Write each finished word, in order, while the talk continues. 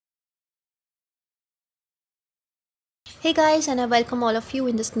Hey guys, and I welcome all of you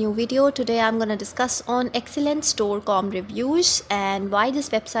in this new video. Today I'm going to discuss on Excellenstore.com reviews and why this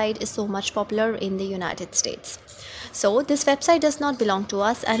website is so much popular in the United States. So this website does not belong to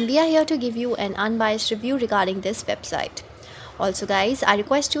us and we are here to give you an unbiased review regarding this website. Also guys, I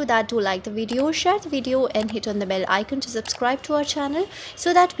request you that to like the video, share the video and hit on the bell icon to subscribe to our channel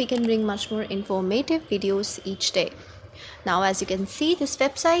so that we can bring much more informative videos each day. Now as you can see, this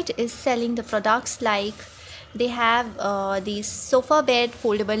website is selling the products like they have these sofa bed,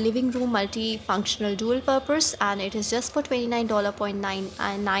 foldable living room, multi-functional dual purpose, and it is just for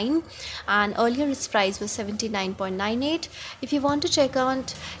 $29.99 and earlier its price was $79.98. If you want to check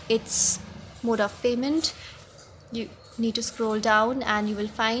out its mode of payment, you need to scroll down and you will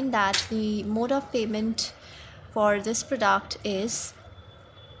find that the mode of payment for this product is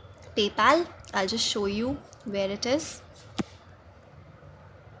PayPal. I'll just show you where it is.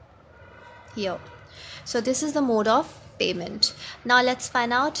 Here. So this is the mode of payment. Now let's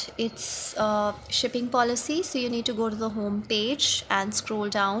find out its shipping policy. So you need to go to the home page and scroll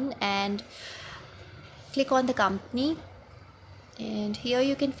down and click on the company, and here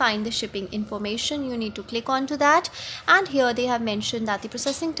you can find the shipping information. You need to click onto that, and here they have mentioned that the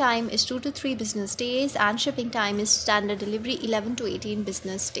processing time is 2 to 3 business days and shipping time is standard delivery 11 to 18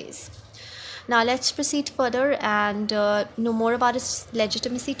 business days. Now let's proceed further and know more about its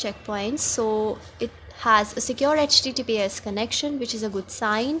legitimacy checkpoints. So it has a secure HTTPS connection, which is a good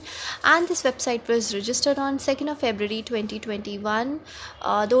sign, and this website was registered on 2nd of February 2021,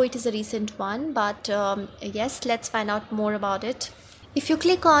 though it is a recent one, but yes, let's find out more about it. If you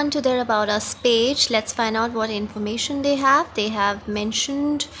click on to their About Us page, let's find out what information they have. They have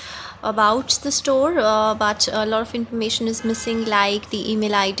mentioned about the store, but a lot of information is missing, like the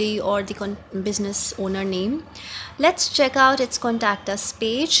email ID or the business owner name. Let's check out its Contact Us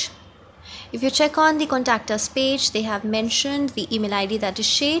page. If you check on the Contact Us page, they have mentioned the email ID, that is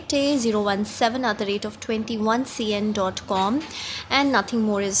shayte017@21cn.com, and nothing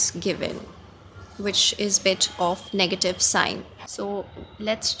more is given, which is a bit of negative sign. So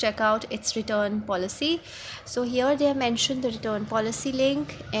let's check out its return policy. So here they have mentioned the return policy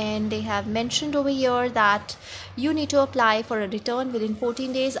link, and they have mentioned over here that you need to apply for a return within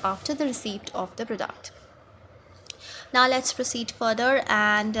 14 days after the receipt of the product. Now let's proceed further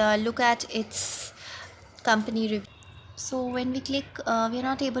and look at its company review. So when we click, we are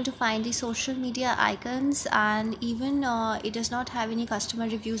not able to find the social media icons, and even it does not have any customer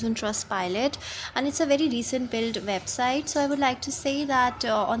reviews on Trustpilot, and it's a very recent build website. So I would like to say that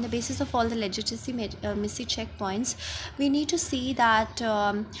on the basis of all the legitimacy checkpoints, we need to see that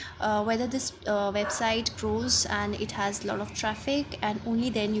whether this website grows and it has a lot of traffic, and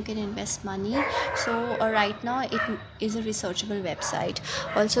only then you can invest money. So right now it is a researchable website.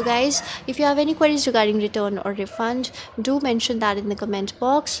 Also guys, if you have any queries regarding return or refund, do mention that in the comment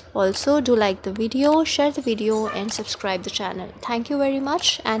box. Also do like the video, share the video and subscribe the channel. Thank you very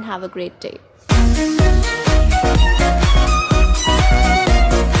much and have a great day.